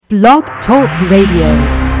Blog Talk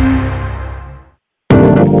Radio.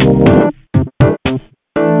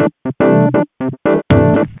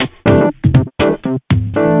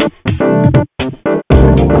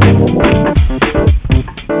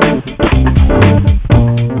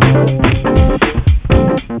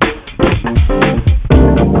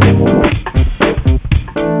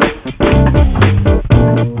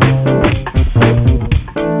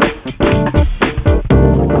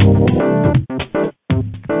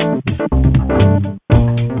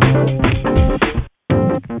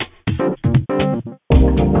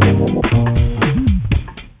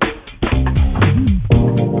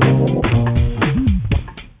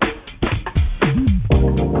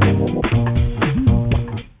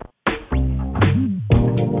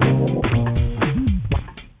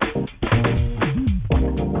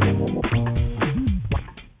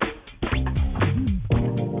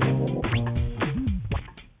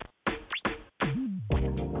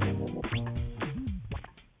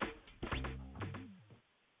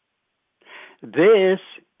 This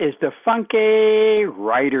is the Funky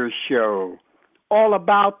Writer Show, all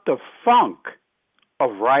about the funk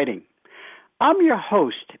of writing. I'm your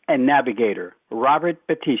host and navigator, Robert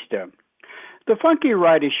Batista. The Funky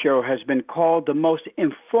Writer Show has been called the most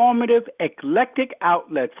informative, eclectic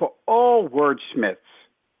outlet for all wordsmiths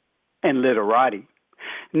and literati.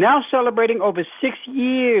 Now celebrating over 6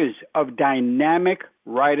 years of dynamic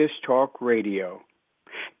Writers Talk Radio.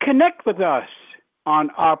 Connect with us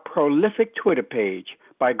on our prolific Twitter page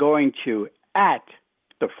by going to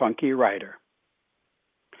 @TheFunkyWriter.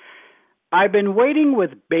 I've been waiting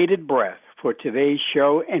with bated breath for today's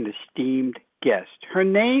show and esteemed guest. Her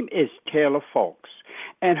name is Taylor Fulks,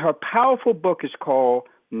 and her powerful book is called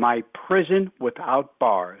My Prison Without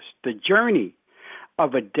Bars, The Journey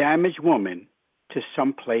of a Damaged Woman to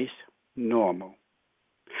Someplace Normal.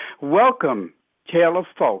 Welcome, Taylor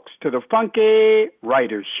Fulks, to the Funky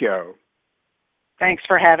Writer Show. Thanks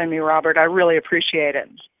for having me, Robert. I really appreciate it.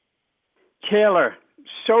 Taylor,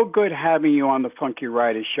 so good having you on the Funky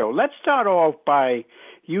Writer Show. Let's start off by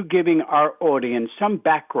you giving our audience some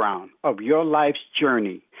background of your life's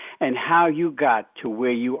journey and how you got to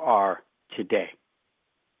where you are today.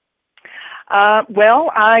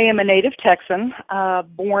 Well, I am a native Texan,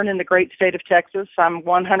 born in the great state of Texas. I'm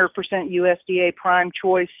 100% USDA prime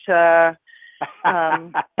choice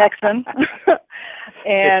Texan.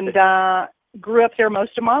 And grew up there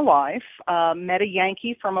most of my life. Met a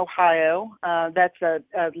Yankee from Ohio. That's a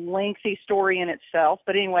lengthy story in itself.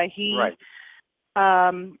 But anyway, he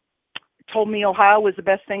told me Ohio was the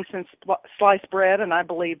best thing since sliced bread, and I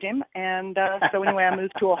believed him. And so anyway, I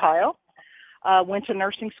moved to Ohio. Went to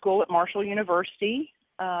nursing school at Marshall University,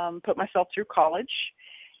 put myself through college.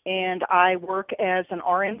 And I work as an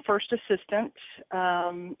RN first assistant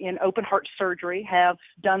in open heart surgery. Have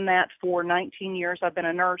done that for 19 years. I've been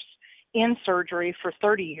a nurse in surgery for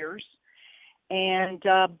 30 years. And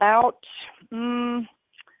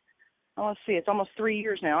let's see, it's almost 3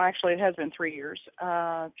 years now. Actually, it has been 3 years.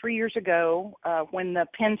 3 years ago, when the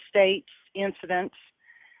Penn State incident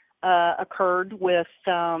occurred with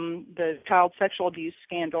the child sexual abuse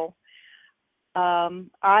scandal,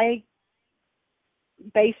 I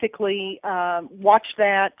basically watched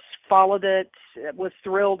that, followed it, was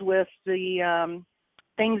thrilled with the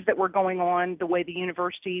things that were going on, the way the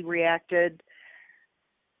university reacted,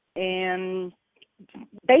 and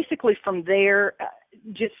basically from there,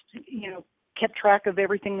 just, kept track of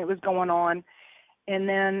everything that was going on. And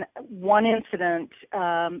then one incident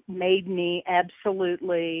made me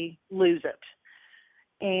absolutely lose it.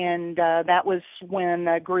 And that was when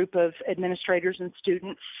a group of administrators and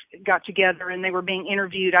students got together and they were being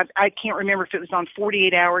interviewed. I can't remember if it was on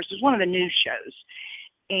 48 Hours. It was one of the news shows.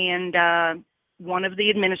 And one of the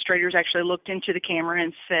administrators actually looked into the camera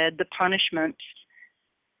and said, the punishment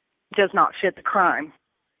does not fit the crime.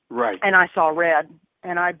 Right. And I saw red.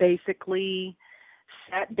 And I basically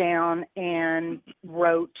sat down and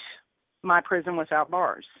wrote My Prison Without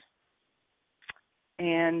Bars.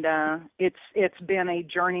 And it's been a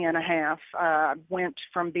journey and a half. I went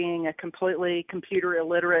from being a completely computer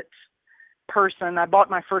illiterate person. I bought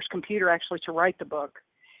my first computer actually to write the book.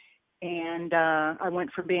 And I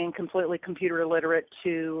went from being completely computer illiterate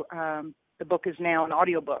to the book is now an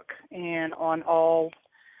audiobook and on all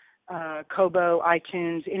Kobo,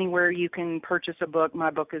 iTunes, anywhere you can purchase a book, my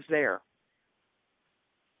book is there.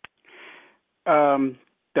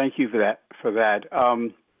 Thank you for that.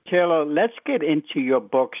 Taylor, let's get into your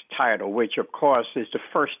book's title, which, of course, is the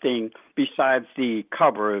first thing besides the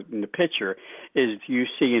cover and the picture is you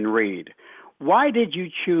see and read. Why did you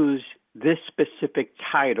choose this specific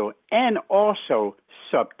title and also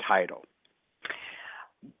subtitle?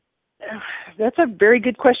 That's a very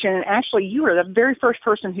good question. And actually, you are the very first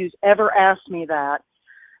person who's ever asked me that.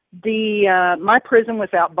 My prison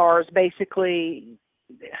without bars, basically,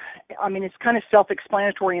 I mean, it's kind of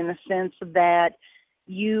self-explanatory in the sense that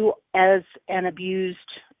you, as an abused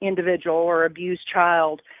individual or abused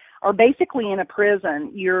child, are basically in a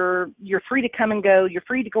prison. You're free to come and go. You're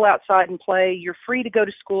free to go outside and play. You're free to go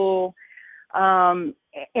to school. And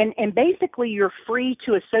basically you're free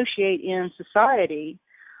to associate in society,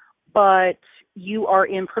 but you are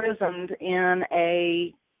imprisoned in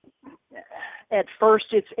at first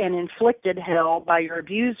it's an inflicted hell by your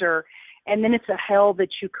abuser, and then it's a hell that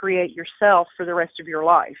you create yourself for the rest of your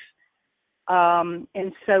life.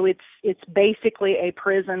 And so it's basically a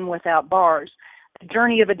prison without bars. The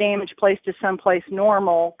journey of a damaged place to someplace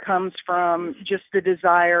normal comes from just the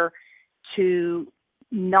desire to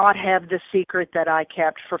not have the secret that I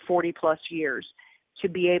kept for 40 plus years, to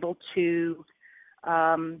be able to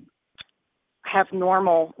have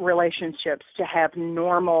normal relationships, to have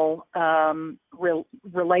normal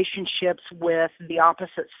relationships with the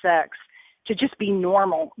opposite sex, to just be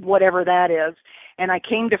normal, whatever that is. And I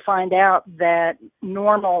came to find out that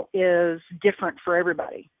normal is different for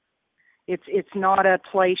everybody. It's not a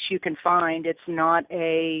place you can find. It's not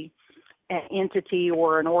an entity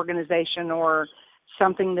or an organization or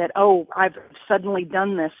something that, oh, I've suddenly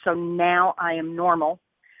done this, so now I am normal.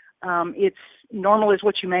 It's normal is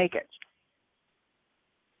what you make it.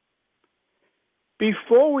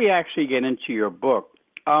 Before we actually get into your book,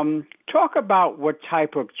 talk about what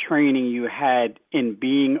type of training you had in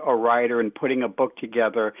being a writer and putting a book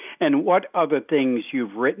together, and what other things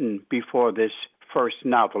you've written before this first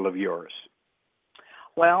novel of yours.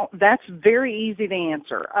 Well, that's very easy to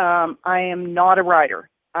answer. I am not a writer.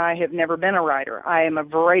 I have never been a writer. I am a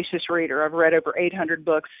voracious reader. I've read over 800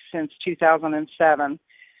 books since 2007.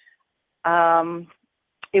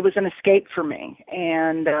 It was an escape for me,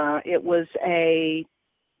 and it was a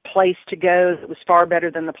place to go that was far better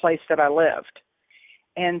than the place that I lived.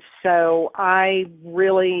 And so I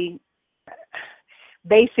really,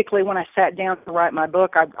 basically when I sat down to write my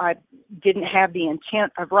book, I didn't have the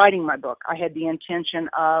intent of writing my book. I had the intention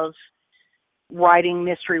of writing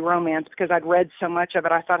mystery romance because I'd read so much of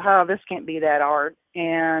it. I thought, oh, this can't be that hard.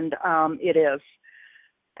 And it is.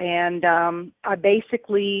 And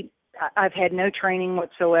I've had no training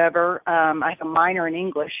whatsoever. I have a minor in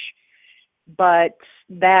English, but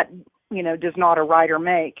that, does not a writer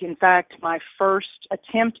make. In fact, my first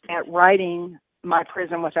attempt at writing my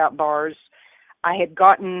Prison Without Bars, I had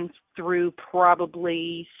gotten through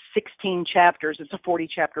probably 16 chapters. It's a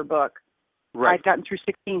 40-chapter book. Right. I'd gotten through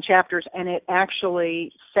 16 chapters, and it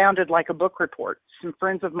actually sounded like a book report. Some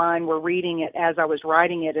friends of mine were reading it as I was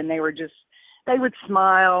writing it, and they would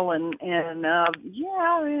smile and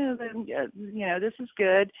this is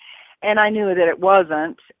good. And I knew that it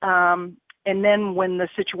wasn't. And then when the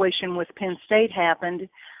situation with Penn State happened,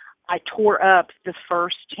 I tore up the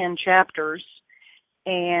first 10 chapters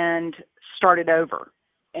and started over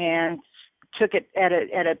and took it at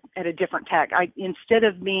a different tack. Instead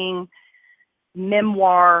of being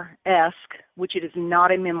memoir-esque, which it is not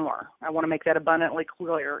a memoir. I want to make that abundantly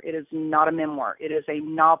clear. It is not a memoir. It is a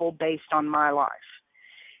novel based on my life.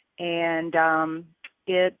 And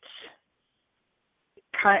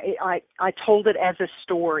I told it as a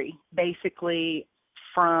story, basically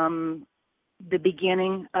from the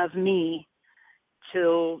beginning of me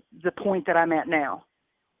till the point that I'm at now.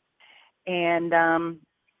 And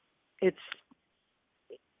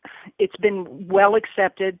it's been well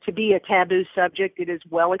accepted. To be a taboo subject, it is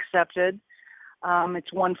well accepted.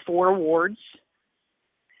 It's won 4 awards,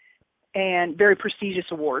 and very prestigious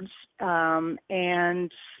awards.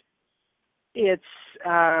 And it's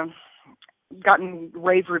gotten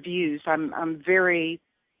rave reviews. I'm very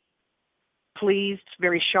pleased,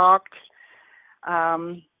 very shocked at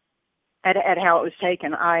how it was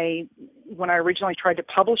taken. When I originally tried to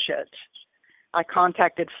publish it, I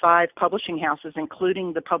contacted 5 publishing houses,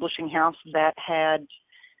 including the publishing house that had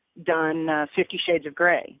done 50 Shades of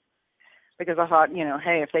Grey, because I thought,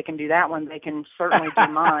 hey, if they can do that one, they can certainly do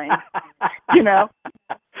mine,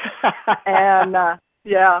 And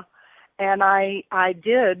and I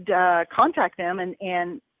did contact them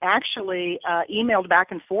and actually emailed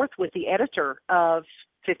back and forth with the editor of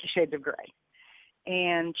 50 Shades of Grey,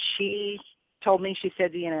 and she told me, she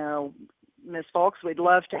said, Ms. Fulks, we'd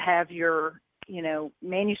love to have your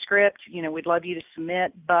manuscript, we'd love you to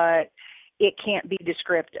submit, but it can't be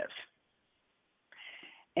descriptive.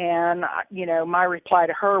 And, my reply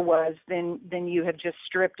to her was, then you have just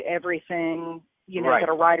stripped everything, right, that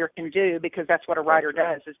a writer can do, because that's what a writer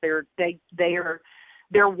does, is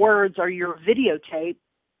their words are your videotape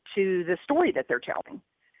to the story that they're telling.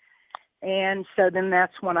 And so then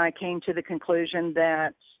that's when I came to the conclusion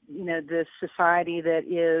that, this society that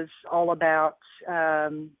is all about,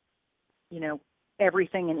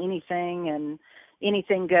 everything and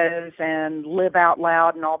anything goes and live out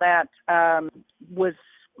loud and all that, was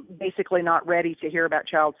basically not ready to hear about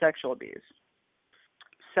child sexual abuse.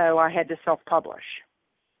 So I had to self-publish.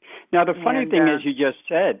 Now, the funny thing is, you just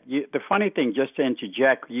said, the funny thing, just to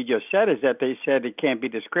interject, you just said is that they said it can't be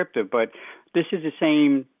descriptive, but this is the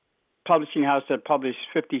same publishing house that published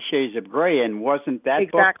 50 Shades of Grey, and wasn't that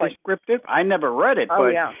book descriptive? I never read it,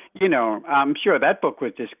 but, I'm sure that book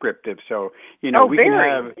was descriptive. So, we can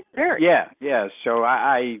have... Very. Yeah. So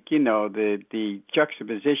the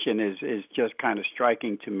juxtaposition is just kind of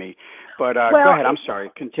striking to me. But go ahead. I'm sorry.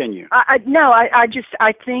 Continue. I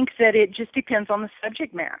think that it just depends on the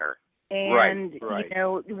subject matter. And,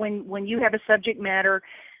 when you have a subject matter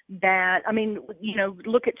that,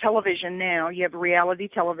 look at television now. You have reality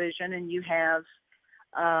television, and you have,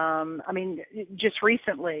 just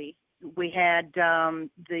recently we had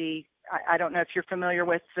I don't know if you're familiar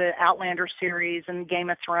with the Outlander series and Game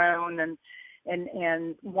of Thrones,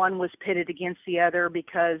 and one was pitted against the other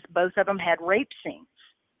because both of them had rape scenes.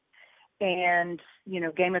 And,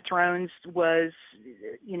 Game of Thrones was,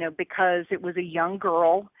 because it was a young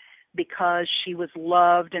girl, because she was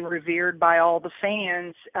loved and revered by all the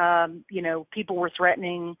fans, people were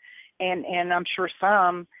threatening, and I'm sure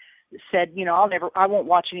some said, I won't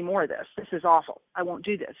watch any more of this. This is awful. I won't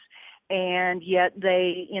do this. And yet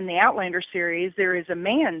in the Outlander series, there is a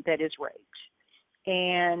man that is raped.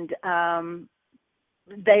 And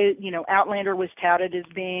Outlander was touted as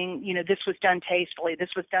being, this was done tastefully.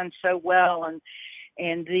 This was done so well.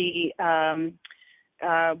 And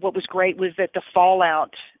what was great was that the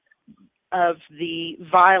fallout of the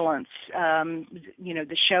violence,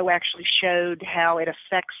 the show actually showed how it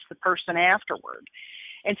affects the person afterward.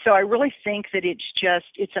 And so I really think that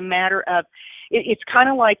it's a matter of, it's kind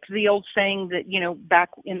of like the old saying that, back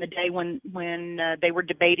in the day when they were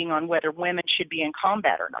debating on whether women should be in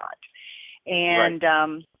combat or not. And,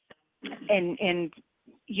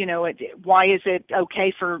 why is it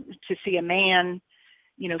okay to see a man,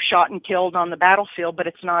 shot and killed on the battlefield, but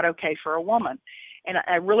it's not okay for a woman? And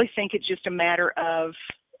I really think it's just a matter of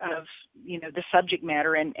the subject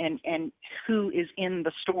matter and who is in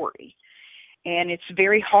the story. And it's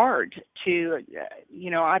very hard to,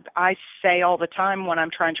 I say all the time when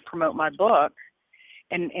I'm trying to promote my book,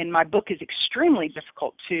 and my book is extremely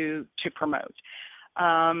difficult to promote.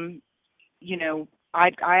 I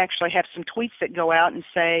actually have some tweets that go out and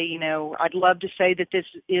say, I'd love to say that this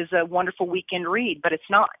is a wonderful weekend read, but it's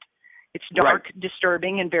not. It's dark,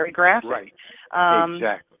 disturbing, and very graphic. Right.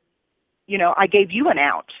 Exactly. I gave you an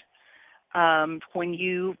out when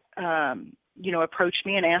you, approached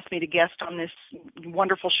me and asked me to guest on this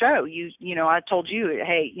wonderful show. I told you,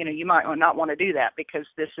 hey, you might not want to do that because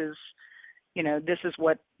this is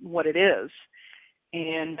what it is.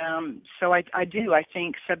 And so I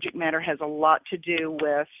think subject matter has a lot to do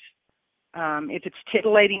with, if it's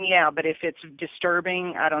titillating, but if it's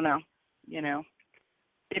disturbing, I don't know,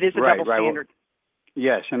 it is a double standard. Well,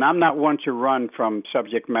 yes, and I'm not one to run from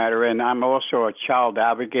subject matter, and I'm also a child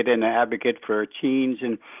advocate and an advocate for teens,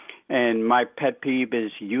 and my pet peeve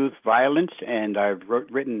is youth violence, and I've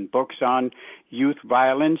written books on youth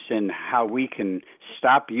violence and how we can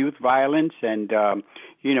stop youth violence, and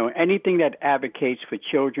anything that advocates for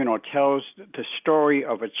children or tells the story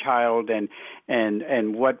of a child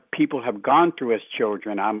and what people have gone through as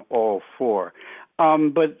children, I'm all for.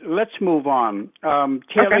 But let's move on.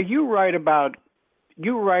 Taylor, okay. You write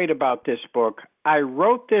about this book. I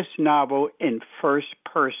wrote this novel in first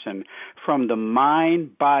person from the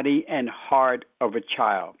mind, body, and heart of a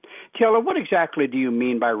child. Taylor, what exactly do you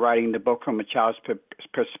mean by writing the book from a child's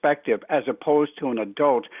perspective as opposed to an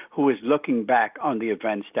adult who is looking back on the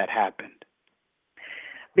events that happened?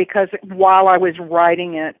 Because while I was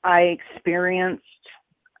writing it, I experienced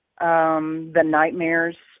the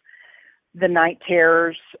nightmares, the night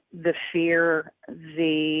terrors, the fear,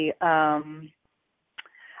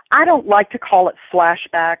 I don't like to call it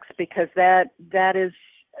flashbacks because that is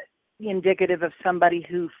indicative of somebody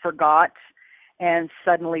who forgot and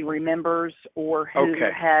suddenly remembers, or who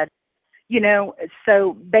had,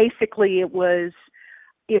 so basically it was,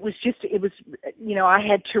 I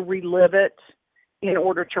had to relive it in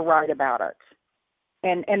order to write about it.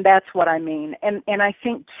 And that's what I mean. And I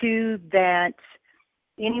think too that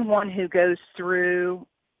anyone who goes through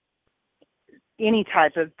any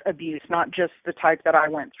type of abuse, not just the type that I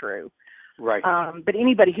went through, right? But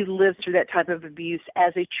anybody who lives through that type of abuse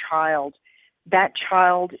as a child, that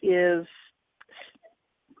child is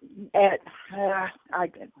at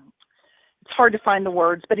it's hard to find the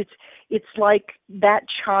words, but it's like that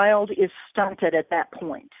child is stunted at that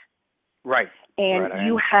point. Right. And right,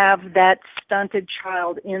 you have that stunted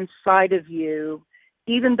child inside of you,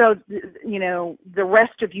 even though, the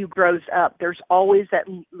rest of you grows up, there's always that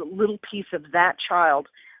little piece of that child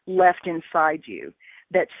left inside you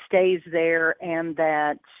that stays there and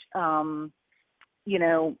that,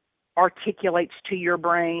 articulates to your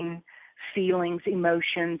brain feelings,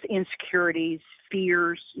 emotions, insecurities,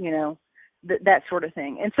 fears, that sort of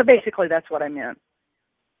thing. And so basically that's what I meant.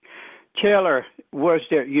 Taylor,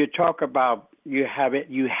 you talk about you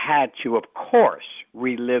had to, of course,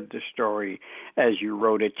 relive the story as you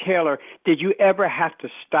wrote it. Taylor, did you ever have to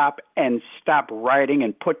stop writing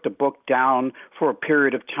and put the book down for a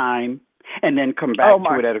period of time and then come back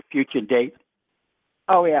to it at a future date?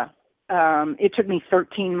 Oh, yeah. It took me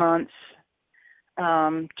 13 months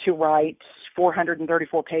to write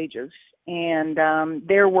 434 pages. And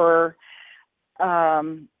there were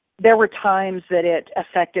times that it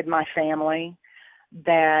affected my family,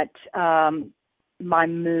 that my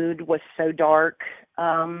mood was so dark.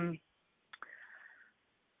 I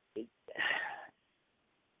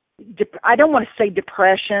don't want to say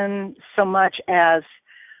depression so much as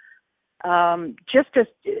just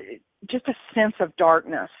a sense of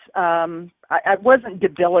darkness. I wasn't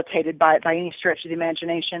debilitated by it by any stretch of the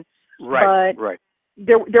imagination, right, but right.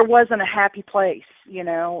 There wasn't a happy place,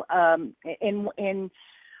 and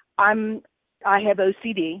I have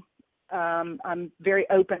OCD. I'm very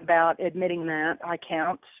open about admitting that. I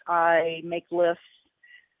count. I make lists.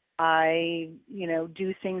 I,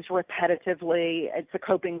 do things repetitively. It's a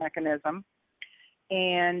coping mechanism.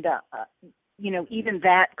 And, even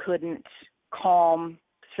that couldn't calm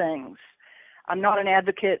things. I'm not an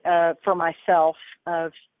advocate for myself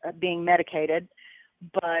of being medicated,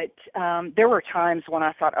 but there were times when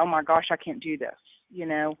I thought, oh my gosh, I can't do this.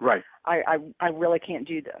 Right. I really can't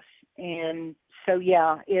do this. And so,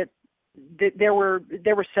 yeah, there were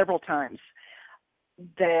several times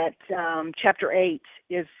that chapter 8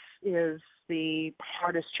 is the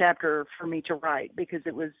hardest chapter for me to write, because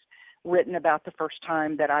it was written about the first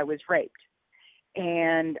time that I was raped.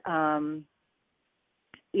 And I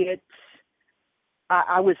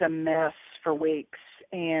was a mess for weeks,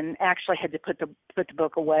 and actually had to put the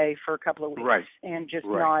book away for a couple of weeks, right. and just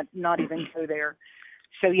right. not even go there.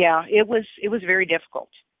 So yeah, it was very difficult.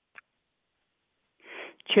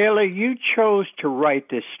 Taylor, you chose to write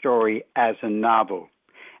this story as a novel,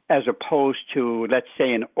 as opposed to, let's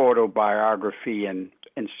say, an autobiography and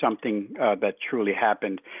something that truly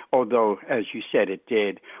happened, although, as you said, it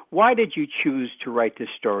did. Why did you choose to write this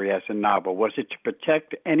story as a novel? Was it to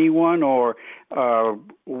protect anyone, or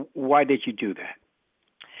why did you do that?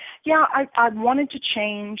 Yeah, I wanted to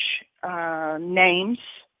change names,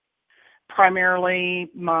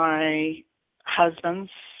 primarily my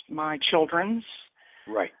husband's, my children's.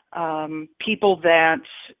 Right. People that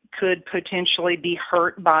could potentially be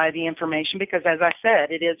hurt by the information, because, as I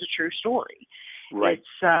said, it is a true story. Right.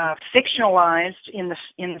 It's fictionalized in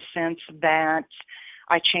the sense that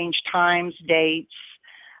I changed times, dates,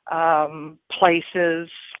 places.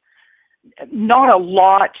 Not a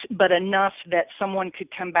lot, but enough that someone could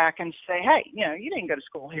come back and say, hey, you didn't go to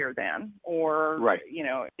school here then, or, right.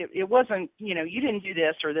 It wasn't, you didn't do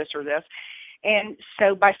this or this or this. And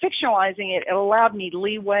so by fictionalizing it, it allowed me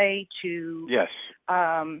leeway to, yes,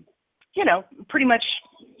 pretty much,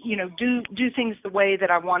 do things the way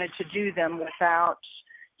that I wanted to do them without,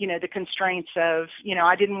 the constraints of,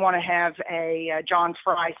 I didn't want to have a John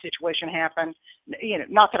Fry situation happen.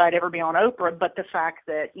 Not that I'd ever be on Oprah, but the fact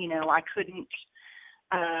that,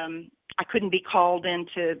 I couldn't be called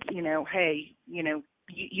into, hey,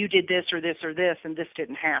 you did this or this or this, and this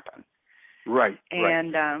didn't happen. Right.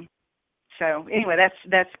 And, so anyway,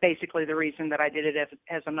 that's basically the reason that I did it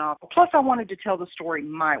as a novel. Plus, I wanted to tell the story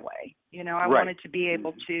my way. I wanted to be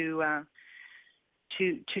able to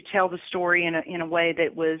tell the story in a way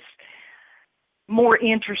that was more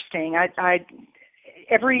interesting. I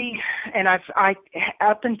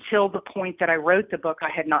up until the point that I wrote the book, I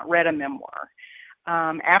had not read a memoir.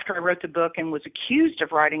 After I wrote the book and was accused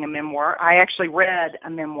of writing a memoir, I actually read a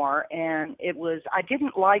memoir, and I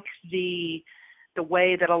didn't like the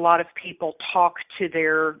way that a lot of people talk to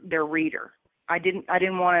their reader. I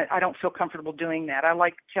don't feel comfortable doing that. I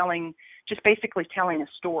like basically telling a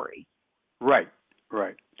story. Right.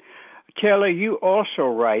 Taylor, you also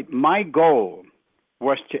write, my goal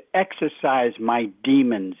was to exercise my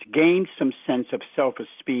demons, gain some sense of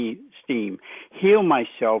self-esteem, heal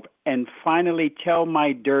myself, and finally tell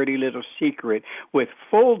my dirty little secret with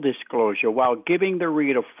full disclosure while giving the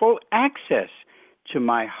reader full access to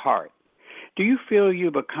my heart. Do you feel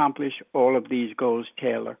you've accomplished all of these goals,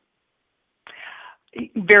 Taylor?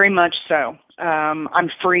 Very much so. I'm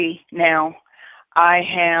free now. I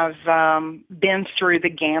have been through the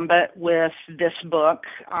gambit with this book.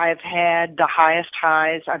 I've had the highest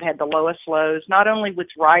highs. I've had the lowest lows, not only with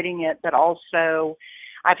writing it, but also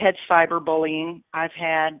I've had cyberbullying. I've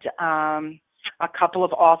had a couple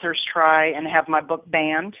of authors try and have my book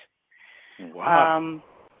banned. Wow.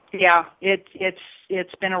 Yeah,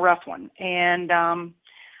 it's been a rough one. And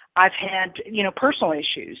I've had, personal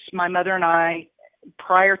issues. My mother and I,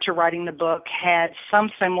 prior to writing the book, had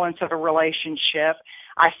some semblance of a relationship.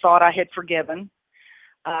 I thought I had forgiven.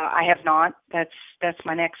 I have not. That's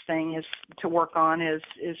my next thing is to work on is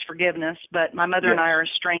forgiveness. But my mother and I are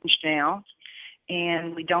estranged now,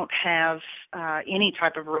 and we don't have any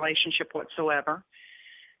type of relationship whatsoever.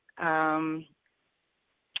 And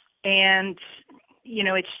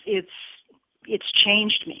it's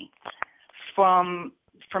changed me from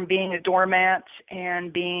being a doormat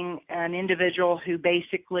and being an individual who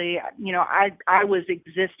basically, I was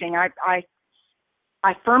existing. I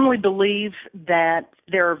firmly believe that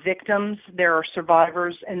there are victims, there are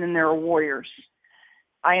survivors, and then there are warriors.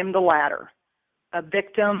 I am the latter. A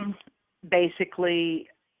victim basically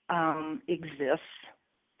exists,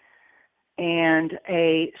 and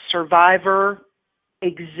a survivor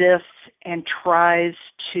exists and tries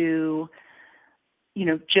to,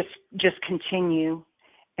 just continue,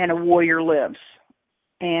 and a warrior lives.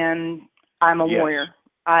 And I'm a warrior.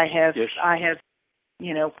 I have,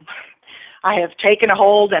 I have taken a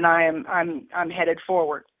hold, and I'm headed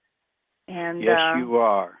forward. And yes, you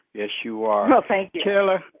are. Yes, you are. Well, thank you,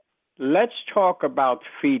 Taylor. Let's talk about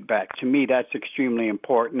feedback. To me, that's extremely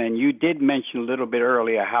important. And you did mention a little bit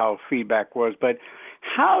earlier how feedback was, but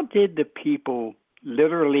how did the people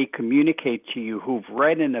literally communicate to you who've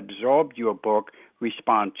read and absorbed your book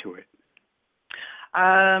respond to it?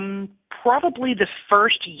 Probably the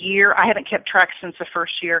first year. I haven't kept track since the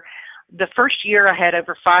first year. The first year I had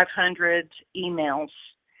over 500 emails.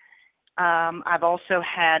 I've also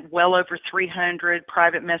had well over 300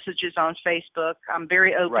 private messages on Facebook. I'm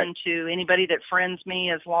very open to anybody that friends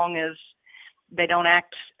me as long as they don't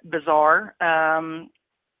act bizarre. I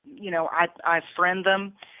friend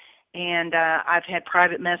them, and I've had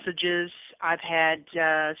private messages. I've had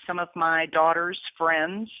some of my daughter's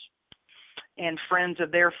friends and friends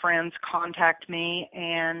of their friends contact me,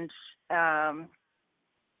 and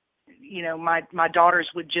my daughters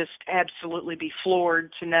would just absolutely be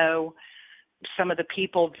floored to know some of the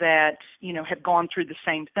people that have gone through the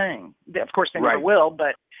same thing. Of course, they never will,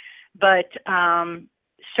 but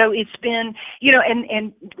so it's been,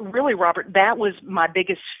 and really, Robert, that was my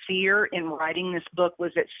biggest fear in writing this book,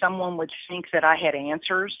 was that someone would think that I had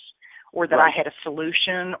answers, or that I had a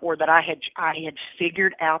solution, or that I had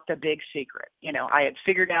figured out the big secret. I had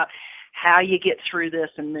figured out how you get through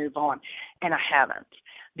this and move on, and I haven't.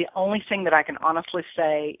 The only thing that I can honestly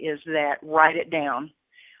say is that write it down.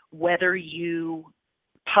 Whether you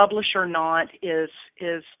publish or not is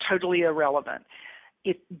totally irrelevant.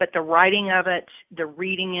 But the writing of it, the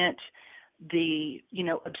reading it, the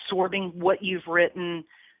absorbing what you've written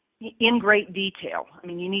in great detail. I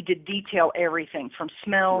mean, you need to detail everything from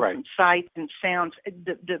smells and sights and sounds,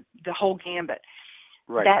 the whole gambit.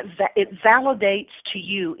 That it validates to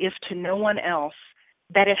you, if to no one else,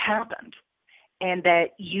 that it happened and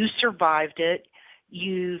that you survived it.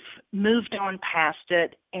 You've moved on past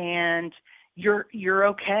it, and you're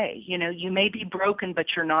okay. You may be broken, but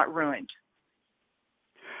you're not ruined.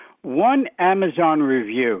 One Amazon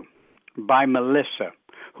review by Melissa,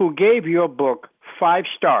 who gave your book 5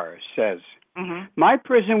 stars, says, My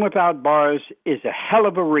Prison Without Bars is a hell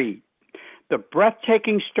of a read. The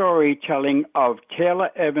breathtaking storytelling of Taylor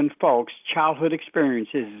Evan Fulks' childhood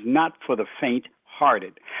experiences is not for the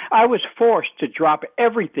faint-hearted. I was forced to drop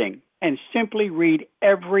everything and simply read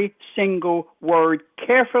every single word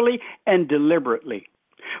carefully and deliberately.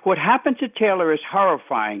 What happened to Taylor is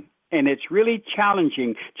horrifying, and it's really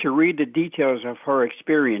challenging to read the details of her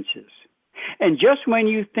experiences. And just when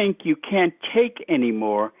you think you can't take any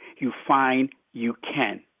more, you find you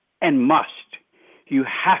can and must. You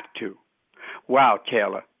have to. Wow,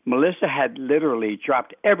 Taylor. Melissa had literally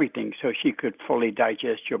dropped everything so she could fully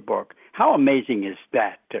digest your book. How amazing is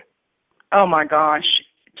that? Oh, my gosh.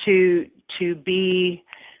 To be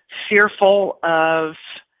fearful of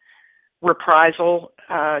reprisal,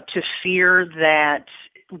 to fear that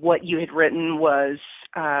what you had written was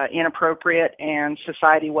inappropriate and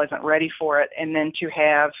society wasn't ready for it, and then to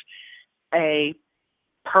have a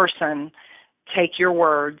person take your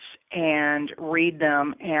words and read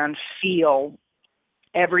them and feel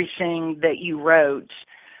everything that you wrote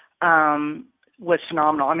was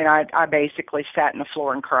phenomenal. I mean, I basically sat on the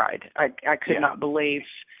floor and cried. I could not believe,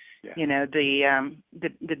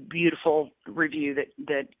 the beautiful review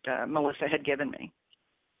that Melissa had given me.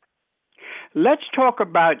 Let's talk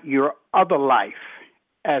about your other life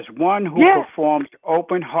as one who performs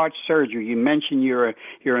open heart surgery. You mentioned you're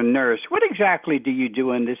a nurse. What exactly do you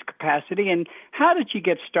do in this capacity, and how did you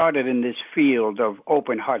get started in this field of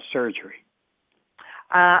open heart surgery?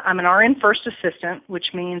 I'm an RN first assistant, which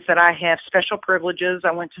means that I have special privileges.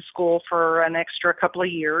 I went to school for an extra couple of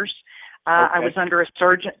years. I was under a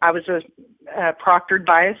surgeon. I was proctored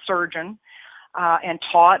by a surgeon and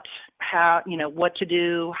taught how, what to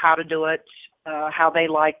do, how to do it, how they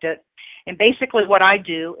liked it. And basically what I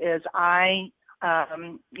do is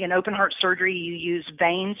in open heart surgery, you use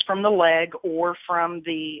veins from the leg or from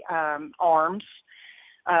the arms.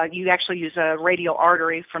 You actually use a radial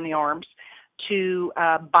artery from the arms to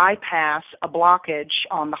bypass a blockage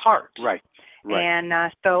on the heart. Right. And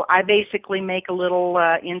so I basically make a little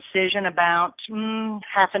incision about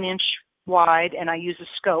half an inch wide, and I use a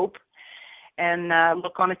scope and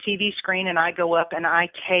look on a TV screen, and I go up and I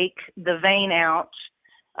take the vein out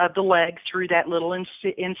of the leg through that little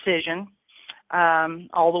incision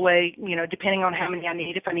all the way, depending on how many I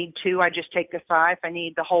need. If I need 2, I just take the thigh. If I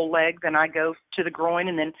need the whole leg, then I go to the groin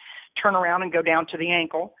and then turn around and go down to the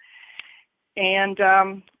ankle. And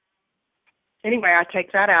anyway, I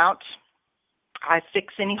take that out. I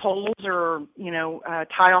fix any holes or,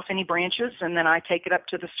 tie off any branches, and then I take it up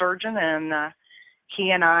to the surgeon, and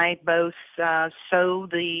he and I both sew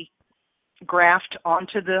the graft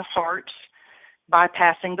onto the heart,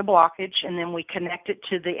 bypassing the blockage, and then we connect it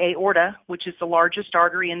to the aorta, which is the largest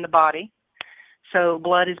artery in the body. So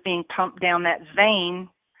blood is being pumped down that vein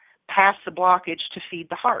past the blockage to feed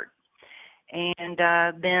the heart. And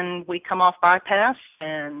then we come off bypass,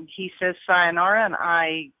 and he says sayonara, and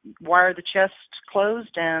I wire the chest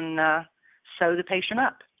closed and sew the patient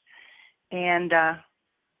up. And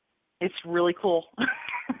it's really cool.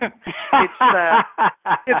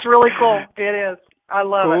 It's really cool. It is. I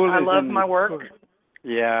love it. I love my work.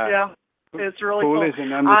 Yeah. It's really cool. Cool Is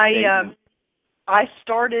an understatement. I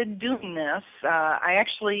started doing this. I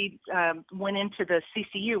actually went into the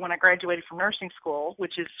CCU when I graduated from nursing school,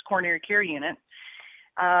 which is coronary care unit.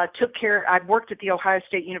 I'd worked at the Ohio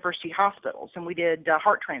State University hospitals, and we did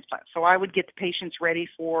heart transplants. So I would get the patients ready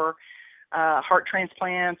for heart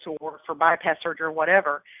transplants or for bypass surgery or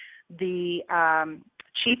whatever. The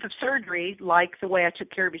chief of surgery liked the way I took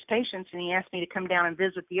care of his patients, and he asked me to come down and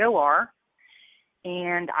visit the OR.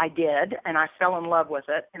 And I did, and I fell in love with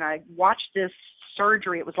it. And I watched this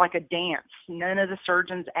surgery. It was like a dance. None of the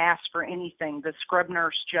surgeons asked for anything. The scrub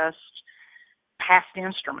nurse just passed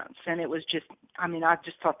instruments. And it was just, I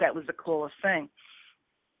just thought that was the coolest thing.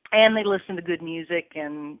 And they listened to good music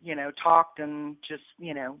and, talked and just,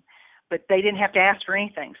 but they didn't have to ask for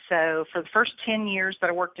anything. So for the first 10 years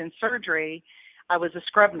that I worked in surgery, I was a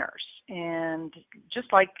scrub nurse. And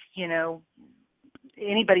just like,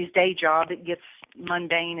 anybody's day job, it gets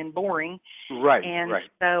mundane and boring. Right.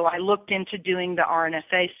 So I looked into doing the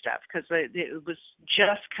RNFA stuff because it was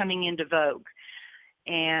just coming into vogue.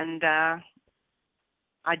 And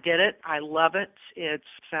I did it. I love it. It's,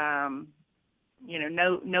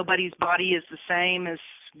 nobody's body is the same as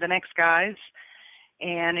the next guy's.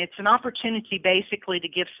 And it's an opportunity basically to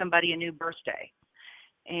give somebody a new birthday.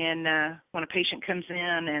 And when a patient comes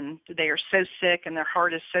in and they are so sick and their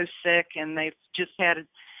heart is so sick and they've just had a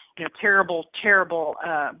terrible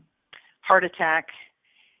heart attack,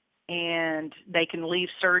 and they can leave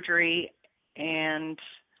surgery and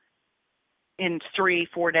in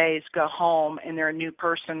 3-4 days go home and they're a new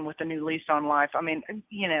person with a new lease on life.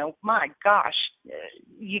 My gosh,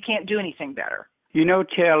 you can't do anything better.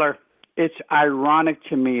 Taylor, it's ironic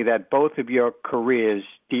to me that both of your careers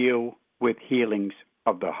deal with healings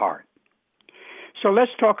of the heart. So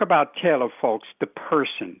let's talk about Taylor Fulks, the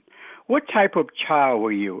person. What type of child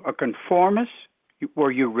were you? A conformist?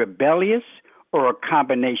 Were you rebellious, or a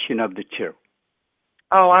combination of the two?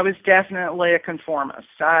 Oh, I was definitely a conformist.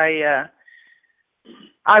 I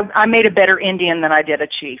made a better Indian than I did a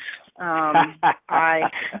chief. I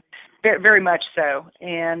very much so.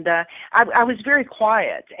 And I was very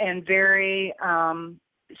quiet and very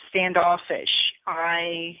standoffish.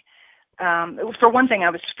 For one thing,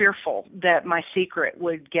 I was fearful that my secret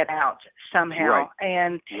would get out somehow.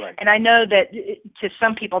 Right. And I know that to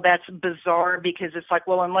some people that's bizarre because it's like,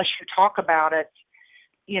 well, unless you talk about it,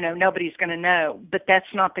 nobody's going to know. But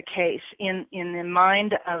that's not the case. In the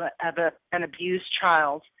mind of an abused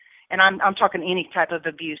child, and I'm talking any type of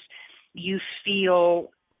abuse, you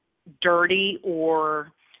feel dirty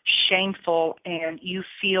or shameful, and you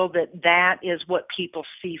feel that is what people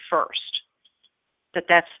see first.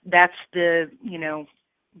 That's the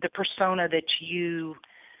the persona that you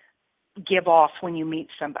give off when you meet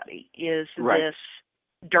somebody is this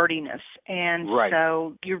dirtiness, and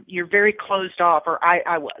so you're very closed off, or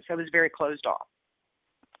I was very closed off.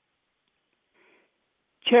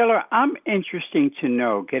 Taylor, I'm interested to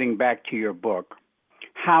know, getting back to your book,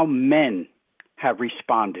 how men have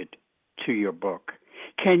responded to your book.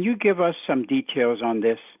 Can you give us some details on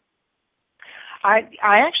this? I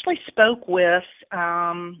actually spoke with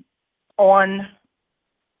on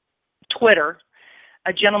Twitter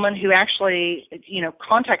a gentleman who actually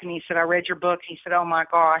contacted me. He said, I read your book. He said, oh my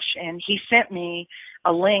gosh, and he sent me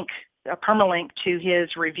a link, a permalink to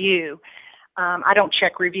his review. I don't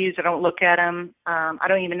check reviews. I don't look at them. I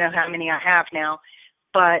don't even know how many I have now,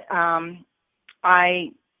 but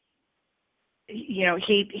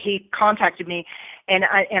he contacted me, and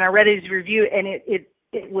I read his review, and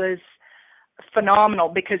it was phenomenal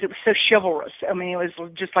because it was so chivalrous. I mean, it was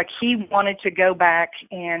just like he wanted to go back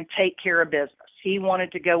and take care of business. He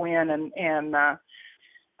wanted to go in and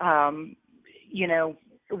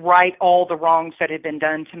right all the wrongs that had been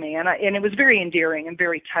done to me, and it was very endearing and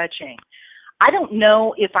very touching. I don't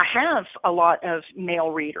know if I have a lot of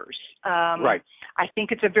male readers. I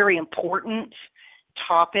think it's a very important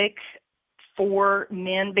topic for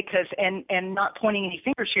men because, and not pointing any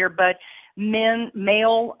fingers here, but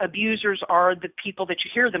male abusers are the people that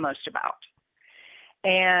you hear the most about.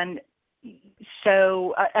 And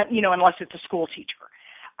so, unless it's a school teacher.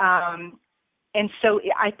 And so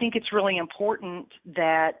I think it's really important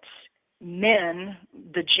that men,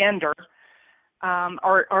 the gender,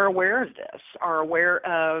 are aware of this, are aware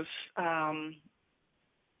of,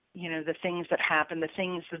 the things that happen, the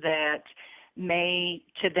things that may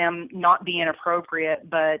to them not be inappropriate,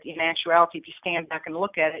 but in actuality, if you stand back and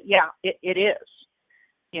look at it, it is,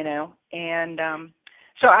 and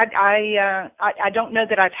so I don't know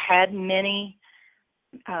that I've had many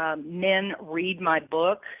men read my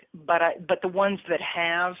book, but the ones that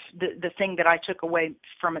have, the thing that I took away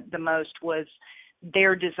from it the most was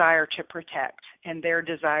their desire to protect and their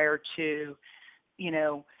desire to,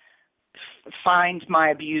 find my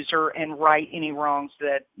abuser and right any wrongs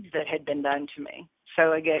that had been done to me.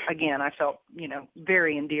 So again, I felt,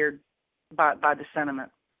 very endeared by the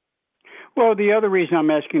sentiment. Well, the other reason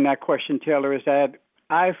I'm asking that question, Taylor, is that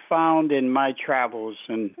I found in my travels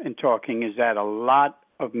and talking is that a lot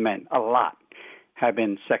of men, have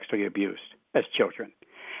been sexually abused as children.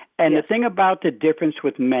 And the thing about the difference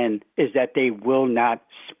with men is that they will not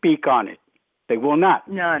speak on it. They will not.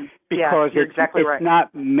 None. Because you're exactly right. It's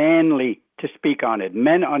not manly to speak on it.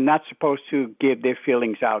 Men are not supposed to give their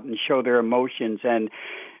feelings out and show their emotions. And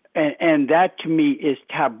that, to me, is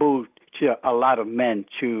taboo to a lot of men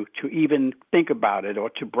to even think about it or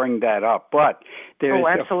to bring that up. But there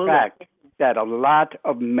is the fact that a lot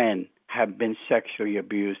of men have been sexually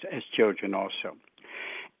abused as children also.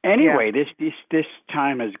 Anyway, this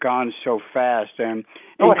time has gone so fast. And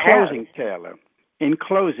in closing, Taylor,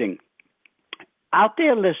 out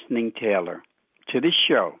there listening, Taylor, to this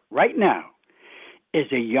show right now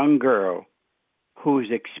is a young girl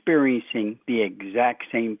who's experiencing the exact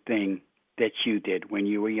same thing that you did when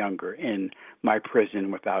you were younger in my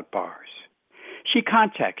prison without bars. She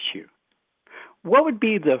contacts you. What would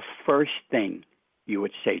be the first thing you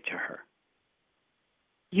would say to her?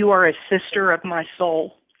 You are a sister of my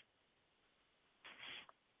soul.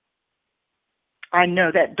 I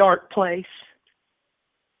know that dark place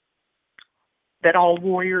that all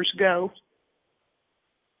warriors go.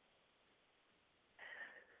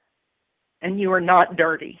 And you are not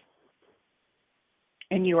dirty.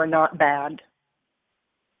 And you are not bad.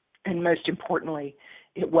 And most importantly,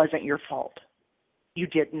 it wasn't your fault. You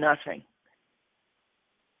did nothing.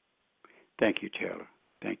 Thank you, Taylor.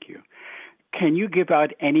 Thank you. Can you give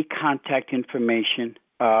out any contact information?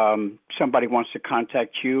 Somebody wants to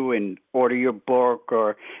contact you and order your book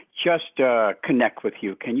or just connect with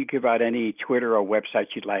you. Can you give out any Twitter or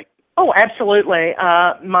website you'd like? Oh, absolutely.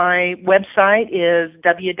 My website is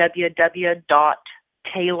www.taylor,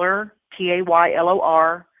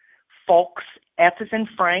 Taylor, Fulks, F as in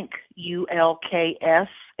Frank, ULKS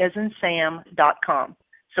as in Sam.com.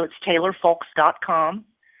 So it's taylorfulks.com.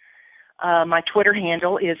 My Twitter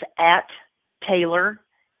handle is @Taylor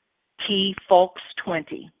T Fulks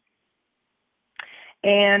 20.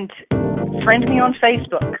 And friend me on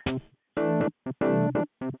Facebook.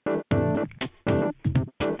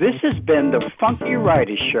 This has been the Funky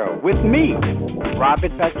Writer Show with me,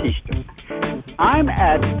 Robert Batista. I'm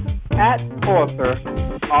at author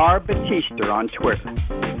R. Batista on Twitter.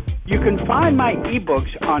 You can find my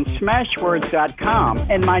ebooks on smashwords.com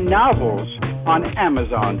and my novels on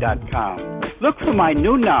amazon.com. Look for my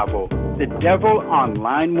new novel, The Devil on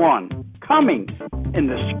Line 1, coming in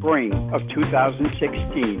the spring of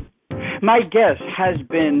 2016. My guest has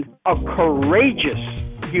been a courageous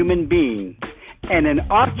human being and an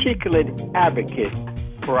articulate advocate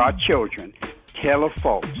for our children, Taylor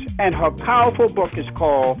Fulks, and her powerful book is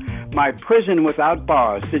called My Prison Without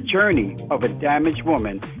Bars, The Journey of a Damaged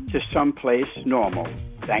Woman to Someplace Normal.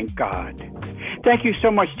 Thank God. Thank you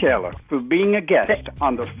so much, Taylor, for being a guest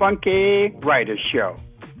on the Funky Writers Show.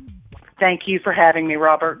 Thank you for having me,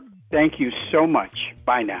 Robert. Thank you so much.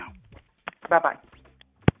 Bye now. Bye-bye.